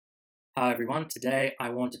Hi everyone, today I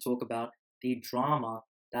want to talk about the drama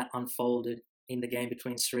that unfolded in the game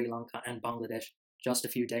between Sri Lanka and Bangladesh just a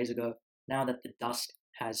few days ago, now that the dust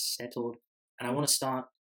has settled. And I want to start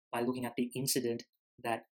by looking at the incident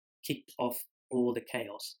that kicked off all the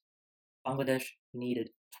chaos. Bangladesh needed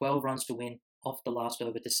 12 runs to win off the last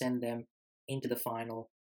over to send them into the final.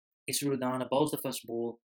 Isrudana bowls the first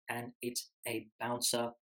ball, and it's a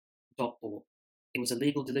bouncer dot ball. It was a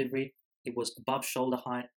legal delivery. It was above shoulder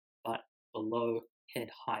height, but below head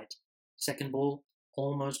height. Second ball,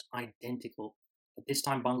 almost identical. But this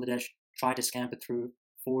time Bangladesh tried to scamper through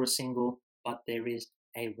for a single, but there is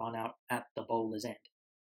a run out at the bowler's end.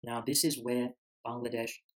 Now, this is where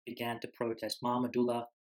Bangladesh began to protest. Mahmudullah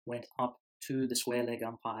went up to the square leg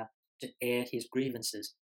umpire to air his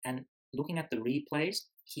grievances. And looking at the replays,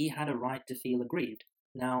 he had a right to feel aggrieved.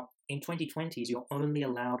 Now, in 2020s, you're only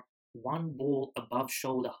allowed one ball above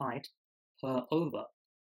shoulder height per over.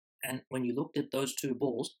 And when you looked at those two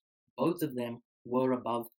balls, both of them were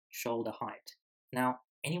above shoulder height. Now,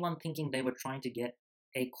 anyone thinking they were trying to get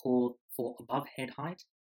a call for above head height,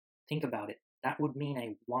 think about it. That would mean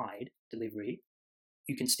a wide delivery.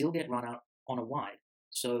 You can still get run out on a wide.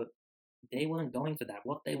 So they weren't going for that.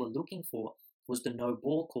 What they were looking for was the no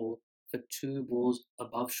ball call for two balls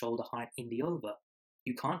above shoulder height in the over.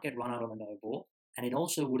 You can't get run out on a no ball, and it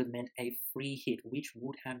also would have meant a free hit, which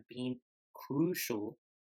would have been crucial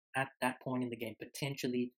at that point in the game,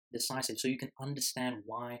 potentially decisive. So you can understand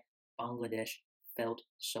why Bangladesh felt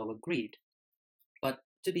so aggrieved. But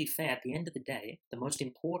to be fair, at the end of the day, the most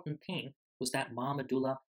important thing was that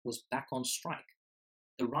Mahmudullah was back on strike.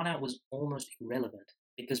 The run out was almost irrelevant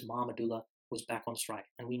because Mahmudullah was back on strike.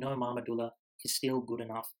 And we know Mahmudullah is still good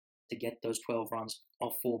enough to get those 12 runs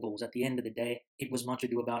off four balls. At the end of the day, it was much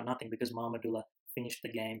ado about nothing because Mahmudullah finished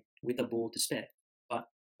the game with a ball to spare. But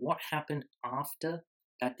what happened after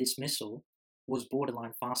that dismissal was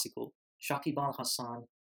borderline farcical. Shakib Al Hasan,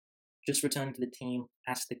 just returned to the team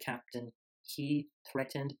as the captain, he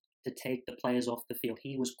threatened to take the players off the field.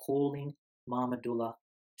 He was calling Mahmudullah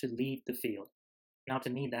to leave the field. Now, to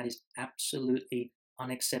me, that is absolutely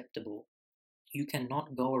unacceptable. You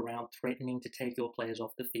cannot go around threatening to take your players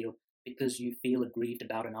off the field because you feel aggrieved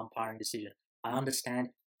about an umpiring decision. I understand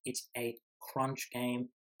it's a crunch game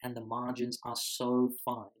and the margins are so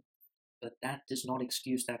fine, but that does not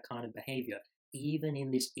excuse that kind of behavior. Even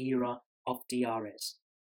in this era of DRS,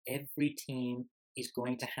 every team is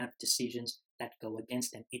going to have decisions that go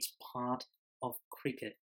against them. It's part of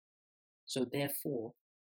cricket. So, therefore,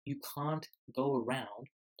 you can't go around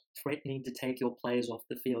threatening to take your players off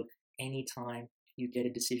the field anytime you get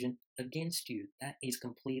a decision against you. That is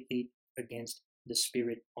completely against the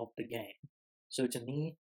spirit of the game. So to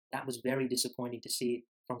me, that was very disappointing to see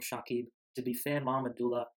from Shakib. To be fair,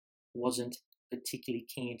 Mahmudullah wasn't particularly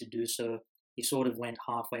keen to do so. He sort of went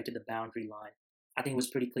halfway to the boundary line. I think it was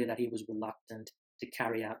pretty clear that he was reluctant to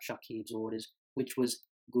carry out Shakib's orders, which was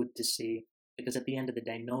good to see because at the end of the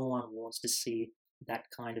day, no one wants to see that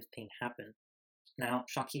kind of thing happen. Now,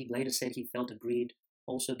 Shakib later said he felt aggrieved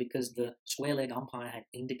also because the square leg umpire had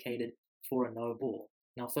indicated for a no ball.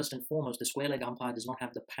 Now, first and foremost, the square leg umpire does not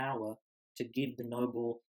have the power to give the no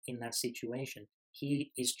ball in that situation.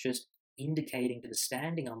 He is just indicating to the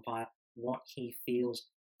standing umpire what he feels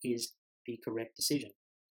is the correct decision.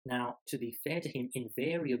 Now, to be fair to him,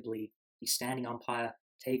 invariably the standing umpire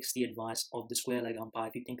takes the advice of the square leg umpire.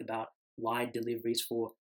 If you think about wide deliveries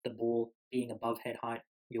for the ball being above head height,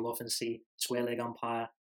 you'll often see square leg umpire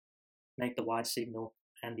make the wide signal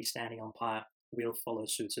and the standing umpire will follow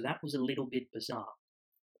suit. So that was a little bit bizarre.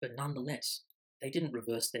 But nonetheless, they didn't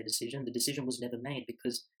reverse their decision. The decision was never made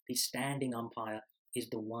because the standing umpire is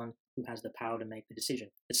the one who has the power to make the decision.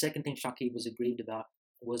 The second thing Shakib was aggrieved about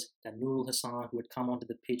was that Nurul Hassan, who had come onto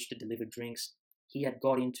the pitch to deliver drinks, he had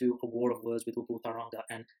got into a war of words with Upul Taranga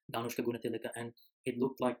and Danushka Gunatilaka, and it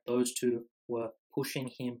looked like those two were pushing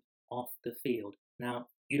him off the field. Now,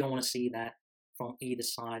 you don't want to see that from either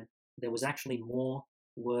side. There was actually more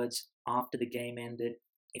words after the game ended.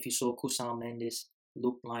 If you saw Kusal Mendes,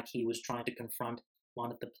 looked like he was trying to confront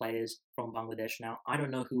one of the players from Bangladesh. Now, I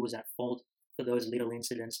don't know who was at fault for those little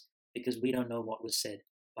incidents because we don't know what was said.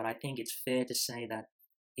 But I think it's fair to say that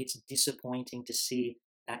it's disappointing to see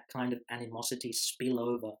that kind of animosity spill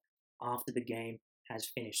over after the game has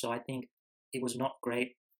finished. So I think it was not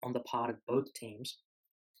great on the part of both teams.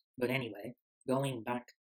 But anyway, going back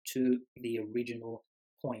to the original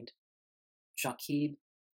point, Shakib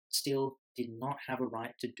still did not have a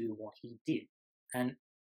right to do what he did. And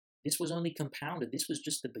this was only compounded. This was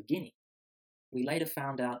just the beginning. We later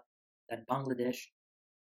found out that Bangladesh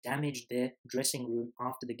damaged their dressing room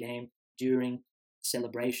after the game during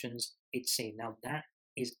celebrations, it seemed. Now, that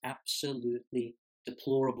is absolutely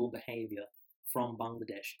deplorable behavior from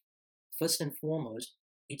Bangladesh. First and foremost,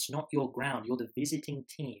 it's not your ground. You're the visiting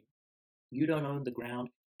team. You don't own the ground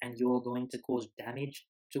and you're going to cause damage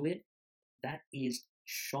to it. That is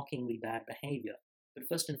shockingly bad behavior. But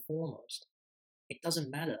first and foremost, it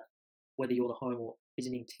doesn't matter whether you're the home or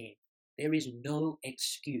visiting team. There is no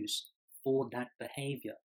excuse for that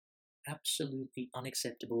behavior. Absolutely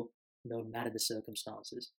unacceptable, no matter the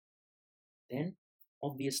circumstances. Then,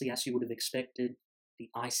 obviously, as you would have expected, the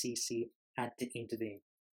ICC had to intervene.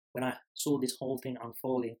 When I saw this whole thing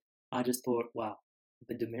unfolding, I just thought, wow,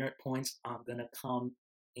 the demerit points are going to come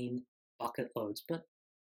in bucket loads. But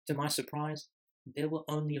to my surprise, there were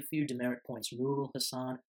only a few demerit points. Nurul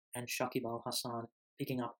Hassan and Shakib Al Hassan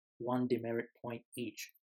picking up one demerit point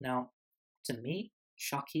each. Now, to me,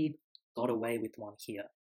 Shakib got away with one here.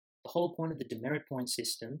 The whole point of the demerit point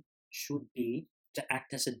system should be to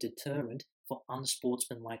act as a deterrent for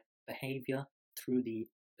unsportsmanlike behavior through the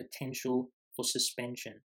potential for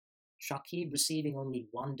suspension. Shakib receiving only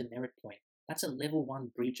one demerit point. That's a level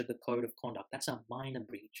 1 breach of the code of conduct. That's a minor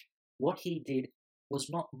breach. What he did was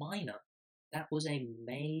not minor. That was a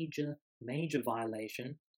major, major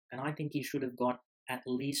violation, and I think he should have got at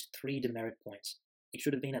least 3 demerit points. It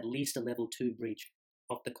should have been at least a level 2 breach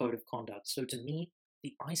of the code of conduct. So to me,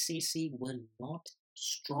 the ICC were not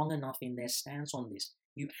strong enough in their stance on this.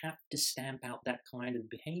 You have to stamp out that kind of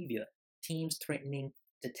behavior. Teams threatening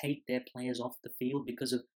to take their players off the field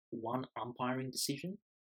because of one umpiring decision?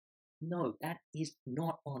 No, that is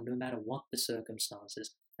not on, no matter what the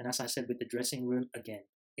circumstances. And as I said with the dressing room, again,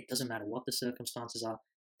 it doesn't matter what the circumstances are,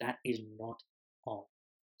 that is not on.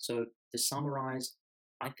 So to summarize,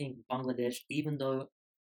 I think Bangladesh, even though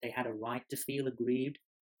they had a right to feel aggrieved,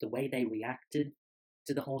 the way they reacted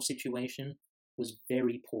to the whole situation was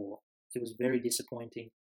very poor. It was very disappointing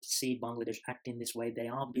to see Bangladesh act in this way. They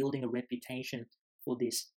are building a reputation for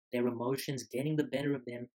this, their emotions getting the better of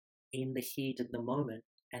them in the heat of the moment,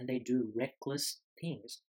 and they do reckless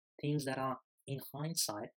things that are, in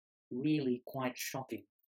hindsight, really quite shocking.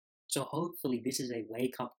 So hopefully this is a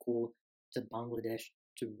wake-up call to Bangladesh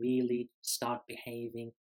to really start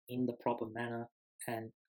behaving in the proper manner.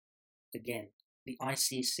 And again, the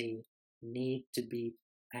ICC need to be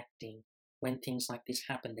acting when things like this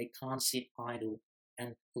happen. They can't sit idle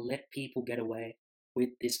and let people get away with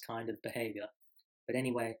this kind of behavior. But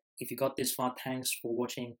anyway, if you got this far, thanks for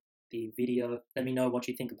watching the video. Let me know what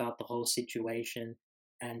you think about the whole situation,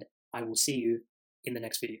 and I will see you in the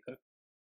next video.